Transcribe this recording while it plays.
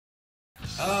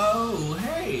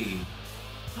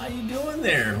How you doing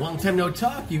there? Long time no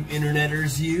talk, you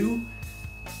interneters, you.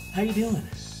 How you doing?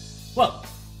 Well,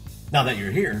 now that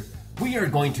you're here, we are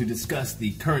going to discuss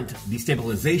the current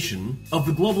destabilization of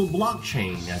the global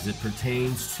blockchain as it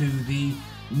pertains to the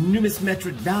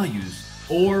numismatic values,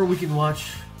 or we can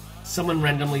watch someone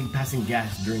randomly passing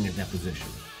gas during a deposition.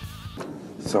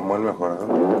 Someone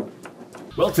mejorado.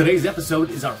 Well, today's episode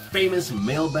is our famous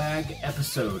mailbag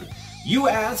episode. You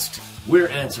asked, we're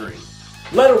answering.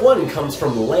 Letter 1 comes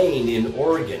from Lane in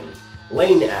Oregon.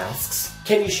 Lane asks,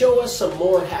 can you show us some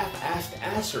more half-assed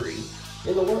assery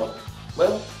in the world?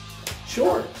 Well,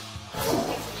 sure.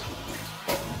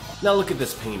 Now look at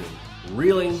this painting.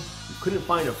 Really? You couldn't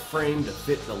find a frame to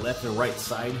fit the left and right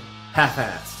side?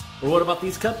 Half-assed. Or what about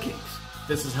these cupcakes?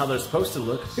 This is how they're supposed to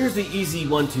look. Here's the easy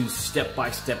 1-2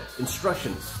 step-by-step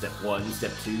instructions. Step 1,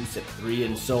 step 2, step 3,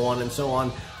 and so on and so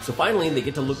on. So finally, they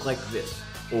get to look like this.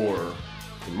 Or,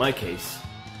 in my case,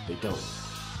 they don't.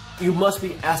 You must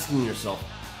be asking yourself,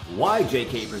 why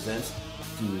JK Presents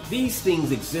do these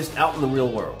things exist out in the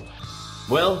real world?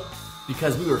 Well,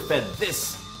 because we were fed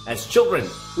this as children.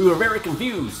 We were very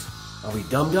confused. Are we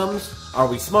dum-dums? Are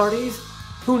we smarties?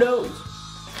 Who knows?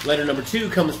 Letter number 2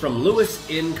 comes from Lewis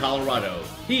in Colorado.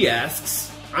 He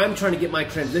asks, I'm trying to get my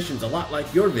transitions a lot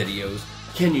like your videos.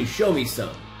 Can you show me some?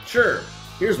 Sure.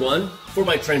 Here's one. For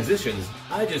my transitions,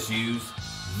 I just use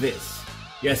this.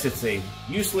 Yes, it's a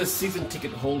useless season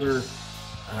ticket holder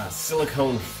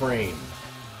silicone frame.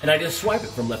 And I just swipe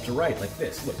it from left to right like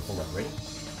this. Look, hold on, ready?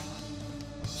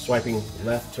 Swiping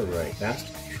left to right. Fast.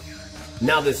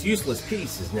 Now this useless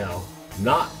piece is now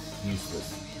not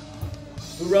useless.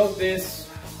 Who wrote this?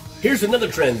 Here's another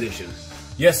transition.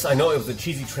 Yes, I know it was a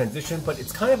cheesy transition, but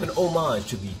it's kind of an homage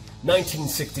to the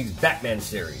 1960s Batman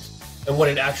series. And what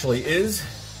it actually is,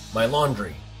 my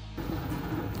laundry.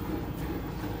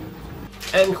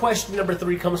 And question number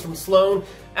 3 comes from Sloan,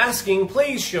 asking,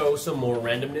 please show some more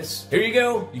randomness. Here you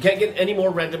go. You can't get any more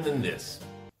random than this.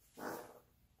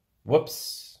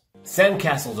 Whoops.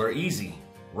 Sandcastles are easy.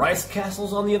 Rice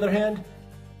castles, on the other hand,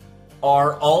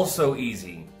 are also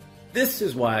easy. This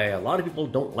is why a lot of people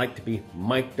don't like to be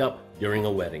mic'd up during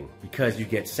a wedding, because you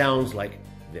get sounds like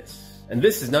this. And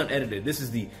this is not edited. This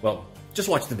is the, well, just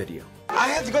watch the video. I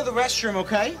have to go to the restroom,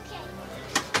 okay?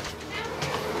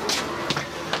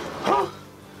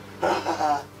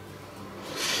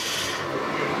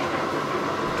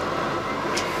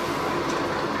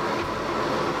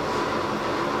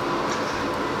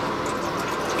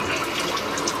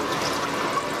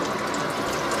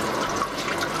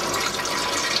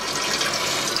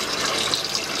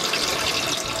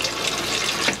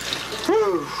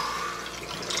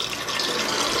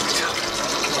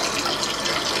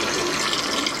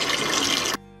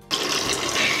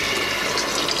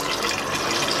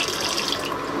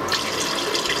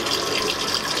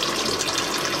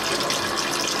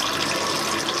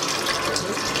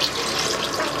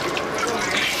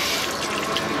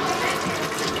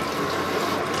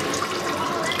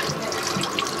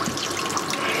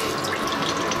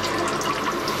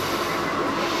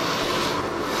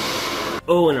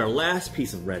 Oh, and our last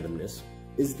piece of randomness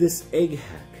is this egg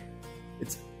hack.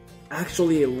 It's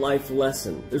actually a life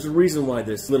lesson. There's a reason why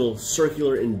this little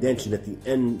circular indentation at the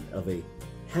end of a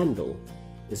handle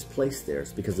is placed there.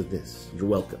 It's because of this. You're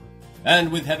welcome.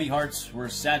 And with heavy hearts, we're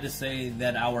sad to say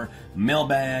that our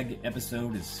mailbag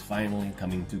episode is finally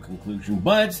coming to conclusion.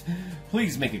 But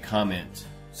please make a comment.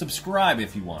 Subscribe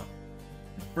if you want.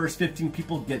 The first 15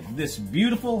 people get this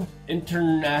beautiful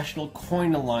International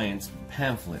Coin Alliance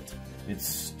pamphlet.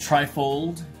 It's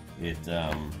trifold. It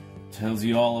tells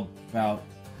you all about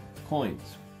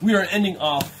coins. We are ending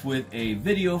off with a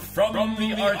video from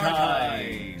the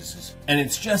archives. And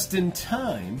it's just in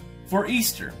time for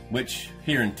Easter, which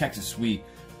here in Texas we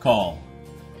call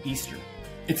Easter.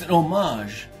 It's an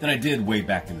homage that I did way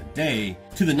back in the day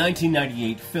to the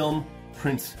 1998 film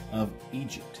Prince of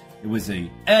Egypt. It was an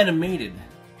animated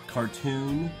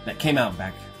cartoon that came out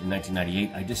back in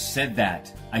 1998. I just said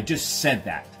that.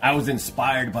 I was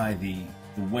inspired by the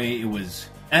way it was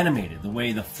animated, the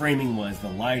way the framing was, the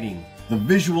lighting, the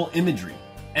visual imagery.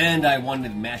 And I wanted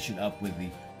to mash it up with the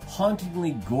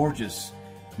hauntingly gorgeous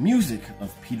music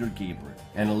of Peter Gabriel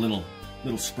and a little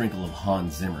sprinkle of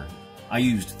Hans Zimmer. I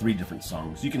used 3 different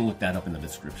songs. You can look that up in the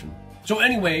description. So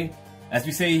anyway, as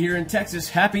we say here in Texas,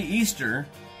 Happy Easter.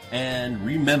 And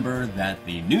remember that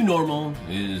the new normal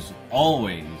is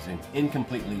always and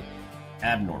incompletely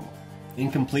abnormal.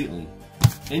 Incompletely.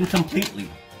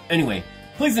 Anyway,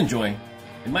 please enjoy.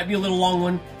 It might be a little long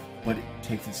one, but it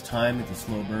takes its time. It's a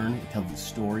slow burn. It tells its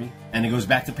story. And it goes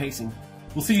back to pacing.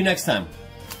 We'll see you next time.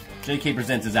 JK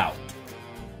Presents is out.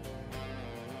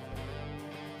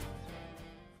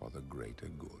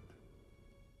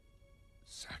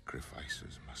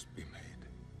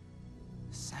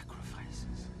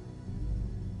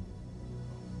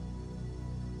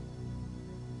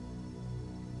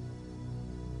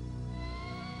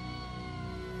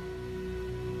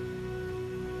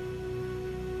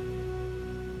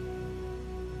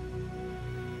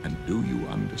 Do you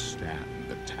understand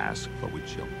the task for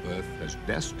which your birth has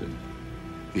destined?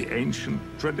 The ancient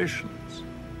traditions.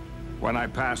 When I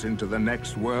pass into the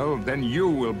next world, then you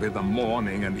will be the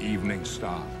morning and evening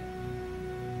star.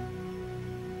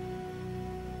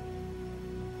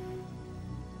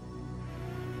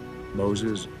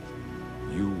 Moses,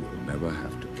 you will never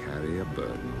have to carry a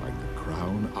burden like the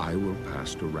crown I will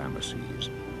pass to Ramesses.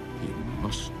 He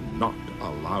must not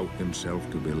allow himself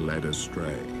to be led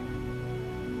astray.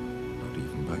 Not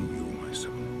even by you, my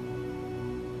son.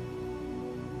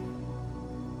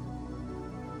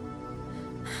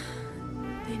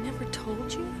 They never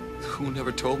told you? Who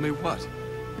never told me what?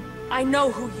 I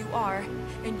know who you are,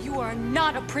 and you are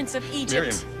not a prince of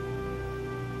Egypt. Miriam.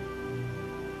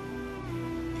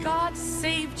 God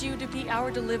saved you to be our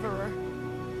deliverer.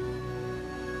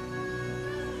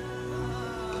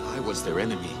 But I was their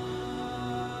enemy.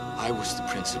 I was the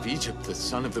prince of Egypt, the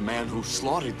son of the man who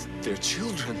slaughtered their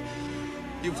children.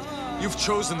 You've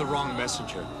chosen the wrong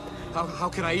messenger. How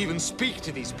can I even speak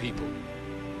to these people?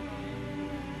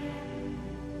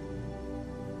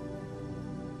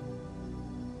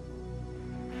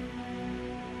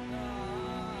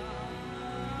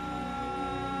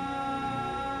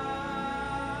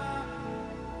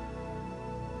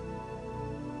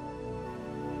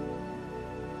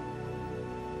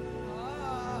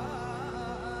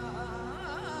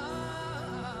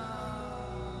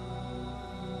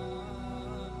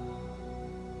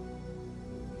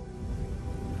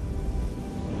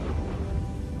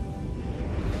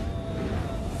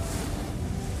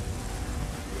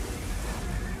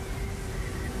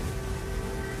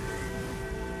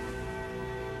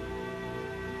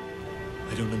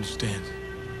 I don't understand.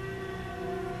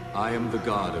 I am the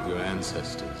god of your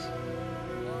ancestors.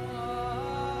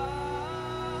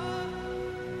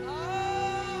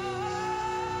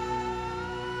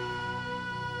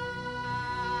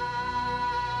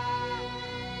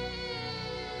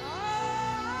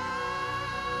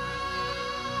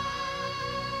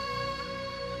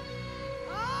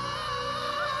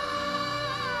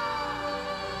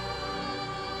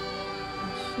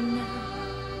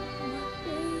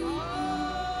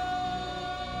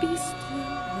 Be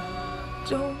still,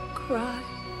 don't cry.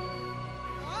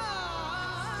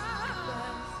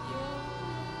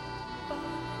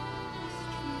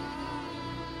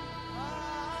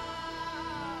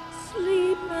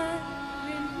 Sleep and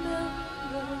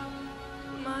remember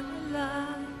my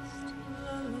last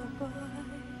lullaby.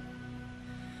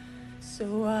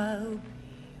 So I'll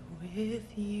be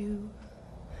with you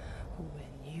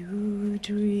when you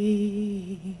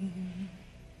dream.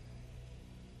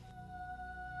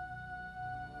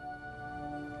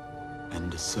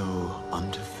 And so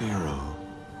unto Pharaoh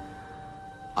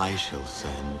I shall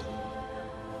send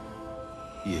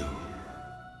you.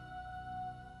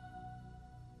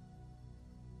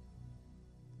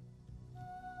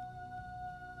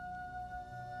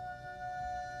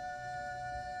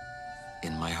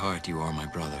 In my heart you are my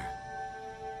brother.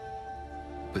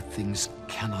 But things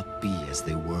cannot be as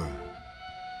they were.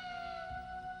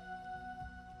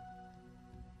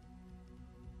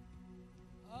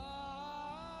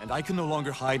 And I can no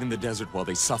longer hide in the desert while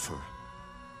they suffer.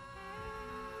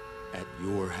 At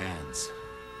your hands.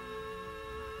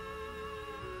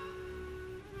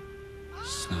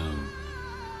 So,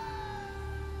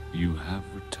 you have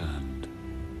returned,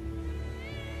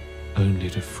 only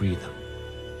to free them.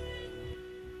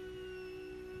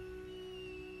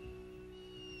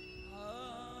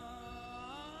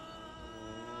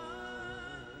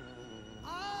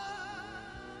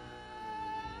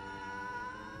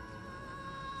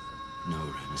 No,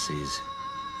 Ramesses.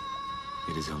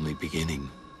 It is only beginning.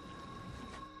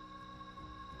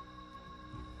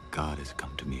 God has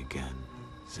come to me again,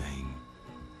 saying,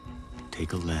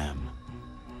 take a lamb,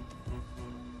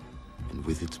 and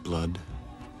with its blood,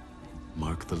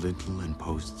 mark the lintel and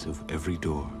posts of every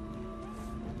door.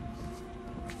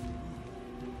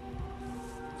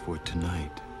 For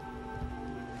tonight,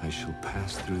 I shall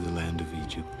pass through the land of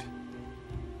Egypt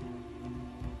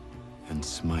and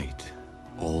smite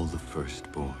all the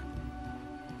firstborn.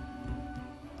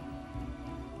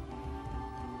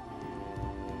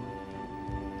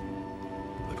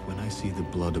 But when I see the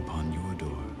blood upon your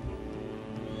door,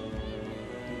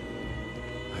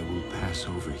 I will pass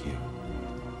over you,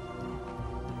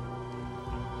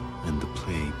 and the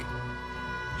plague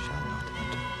shall not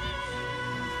enter.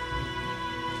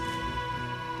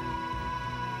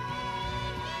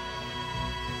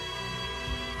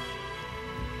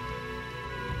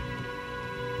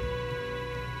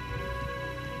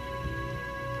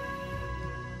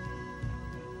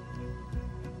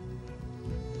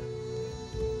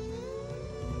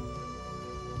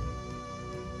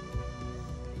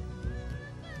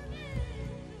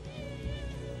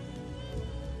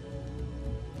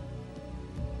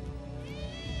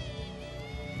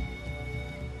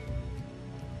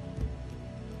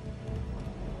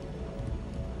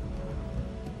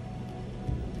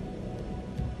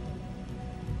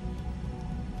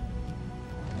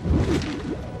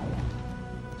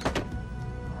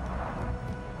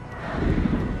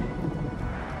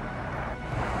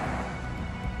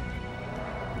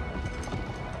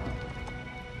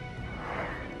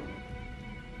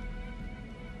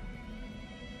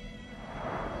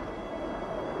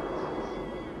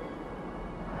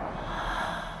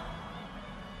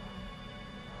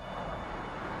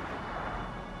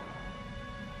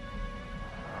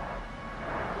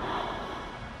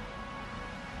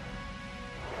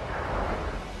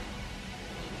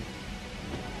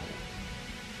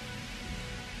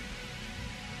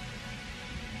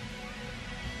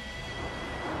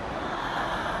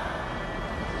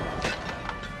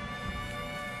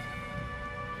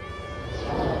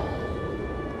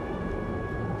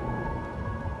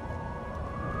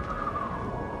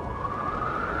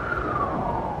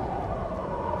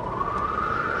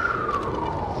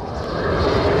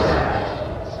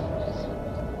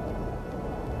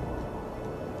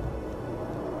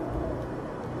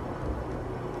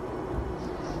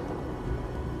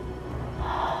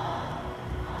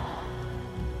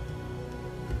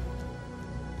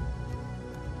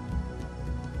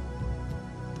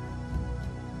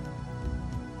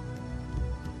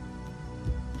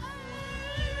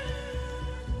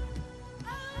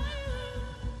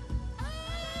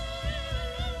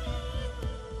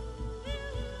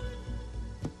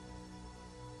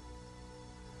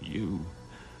 you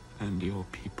and your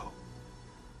people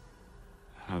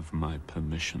have my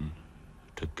permission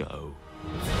to go.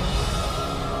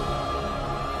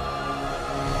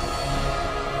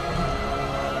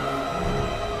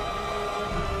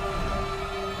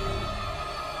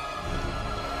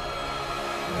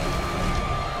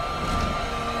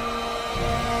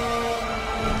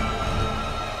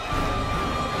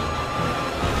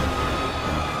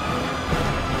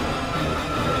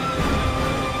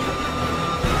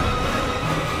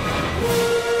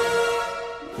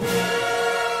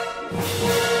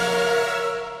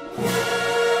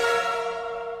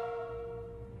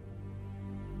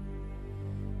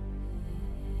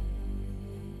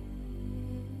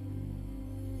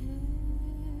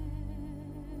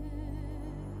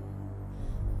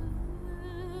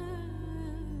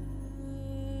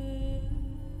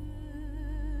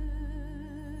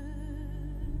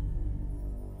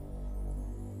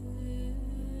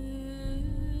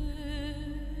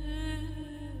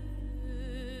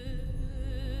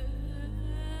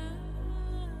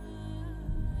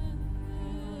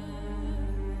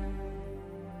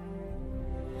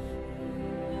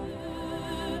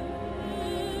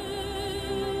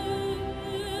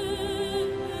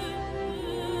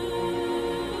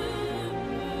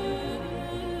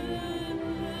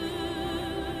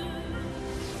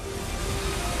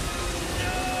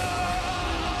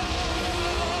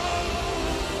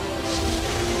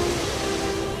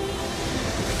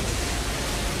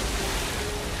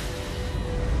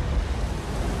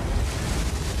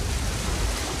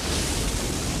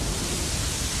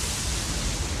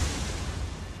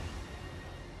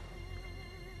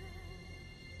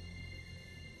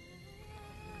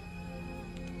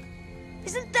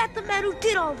 Isn't that the man who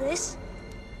did all this?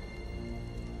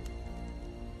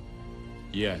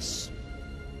 Yes.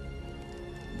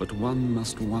 But one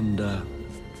must wonder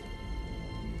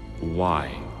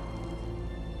why.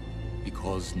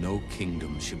 Because no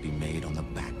kingdom should be made on the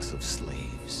backs of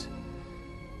slaves.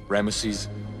 Ramesses,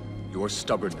 your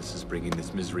stubbornness is bringing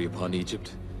this misery upon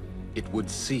Egypt. It would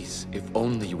cease if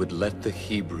only you would let the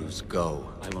Hebrews go.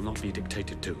 I will not be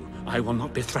dictated to. I will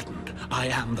not be threatened. I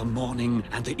am the morning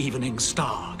and the evening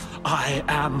star. I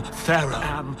am Pharaoh.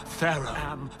 Am Pharaoh.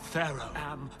 Am Pharaoh.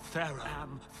 Am Pharaoh.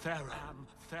 Am Pharaoh. Am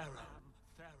Pharaoh.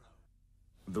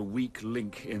 The weak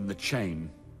link in the chain